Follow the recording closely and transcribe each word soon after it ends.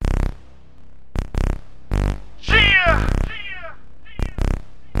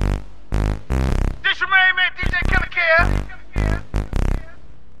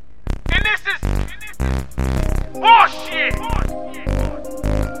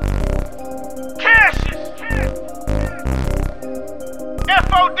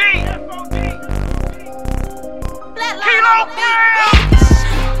FOD.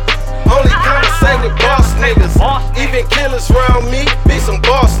 Only conversate with boss niggas. Even killers around me be some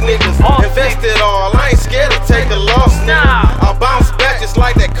boss niggas. Invest it all, I ain't scared to take a loss, nigga. I bounce back just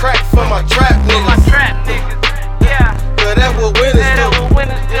like that crack for my trap niggas. Cause that's what winners do.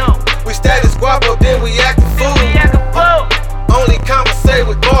 We stack the squad up, then we act a fool. Only conversate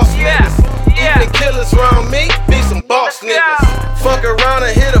with boss niggas. Even killers around me be some boss niggas. Fuck around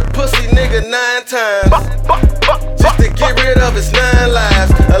and hit a pussy nigga 9 times. Just to get rid of his 9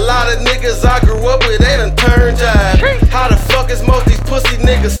 lives. A lot of niggas I grew up with, they done turned jive. How the fuck is most these pussy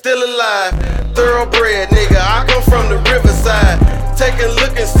niggas still alive? Thoroughbred nigga, I come from the riverside. Take a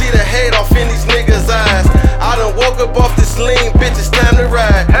look and see the hate off in these niggas' eyes. I done woke up off this lean, bitch, it's time to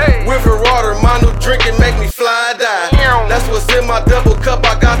ride. River water, my new drink, it make me fly die. That's what's in my double cup,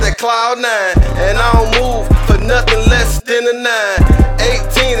 I got that cloud 9. And I don't move for nothing less than a 9.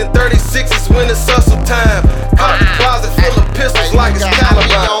 18 and 36 is when it's hustle time. Cop the closet full of pistols like it's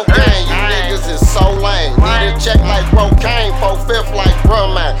Caliban. You niggas is so lame. Need a check like cocaine, 4/5 like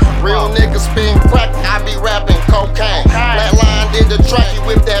rum man. Real niggas spin crack, I be rapping cocaine. Flatline did the track, you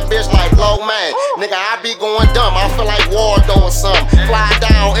whip that bitch like low man. Nigga, I be going dumb, I feel like war doing something. Fly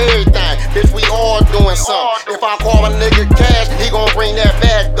down everything, bitch, we all doing something. If I call a nigga cash, he gon' bring that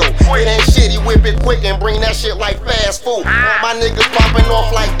back though. It ain't shit, he whip it quick and bring that shit like fast food. All my niggas popping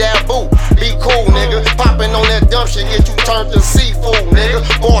off like that boo. Be cool, nigga. Popping on that dumb shit, get you turned to seafood, nigga.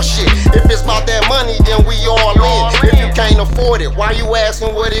 Bullshit. If it's about that money, then we all in. If you can't afford it, why you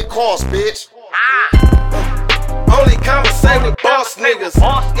asking what it costs, bitch? Only conversate with boss niggas.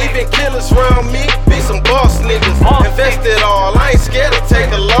 Even killers around me be some boss niggas. Invest it all, I ain't scared to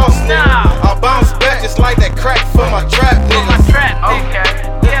take a loss, nigga. I bounce back just like that crack for my trap niggas.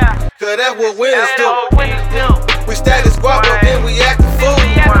 Cause that's what winners do. We stack the squad up, then we act a fool.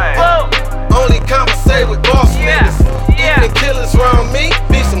 Only conversate with boss niggas. Even killers around me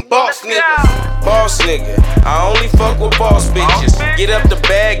be some boss niggas. Boss nigga, I only fuck with boss bitches. Get up the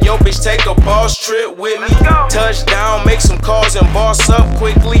bag, yo bitch, take a boss trip with me. Touchdown, make some calls and boss up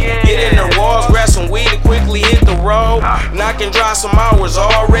quickly. Get in the walls, grab some weed and quickly hit the road. Knock and drive some hours,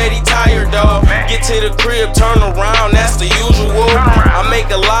 already tired dog. Get to the crib, turn around, that's the usual. I make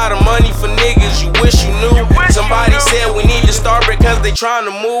a lot of money for niggas, you wish you knew. Somebody said we need to start because they trying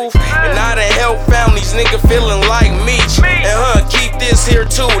to move. And I done help families, nigga feeling like Meech. And keep this here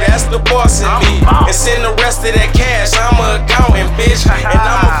too, that's the boss in me. And send the rest of that cash, I'm a accountant, bitch. And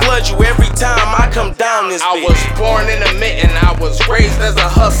I'ma flood you every time I come down this bitch. I was born in a mitten, I was raised as a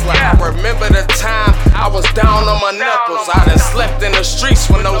hustler. I remember the time I was down on my knuckles. I done slept in the streets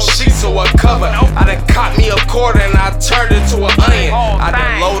with no sheets or a cover. I done caught me a quarter and I turned it to an onion. I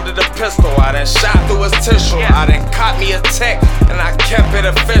done loaded a pistol, I done shot through his tissue. I done caught me a tech and I kept it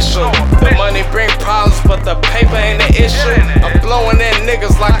official. The money bring problems, but the paper ain't the issue. I'm blowing in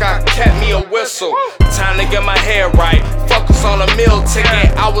niggas like I kept me a whistle. Time to get my hair right, focus on a meal ticket.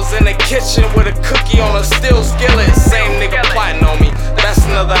 I was in the kitchen with a cookie on a steel skillet. Same nigga plotting on me, that's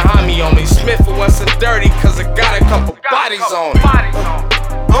another homie on me. Smith wasn't dirty cause it got a couple bodies on it.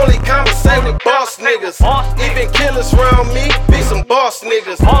 Only conversate with boss niggas. Even killers around me be some boss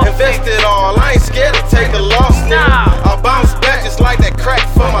niggas. Invest it all, I ain't scared to take a loss, nigga. I bounce back just like that crack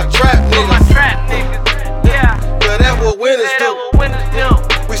for my trap niggas. Cause that's what winners do.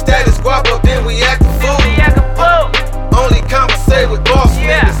 We stack the squad up, then we act a fool. Only conversate with boss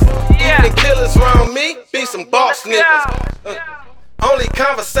niggas. Even killers around me be some boss niggas. Only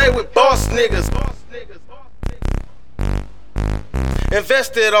conversate with boss niggas.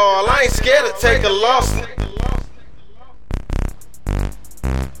 Invest it all, I ain't scared to take a loss.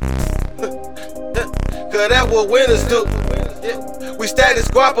 Cause that's what winners do. We stack the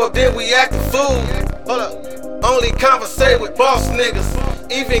squad up, then we act a fool. Hold up. Only conversate with boss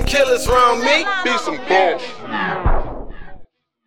niggas. Even killers around me be some boss.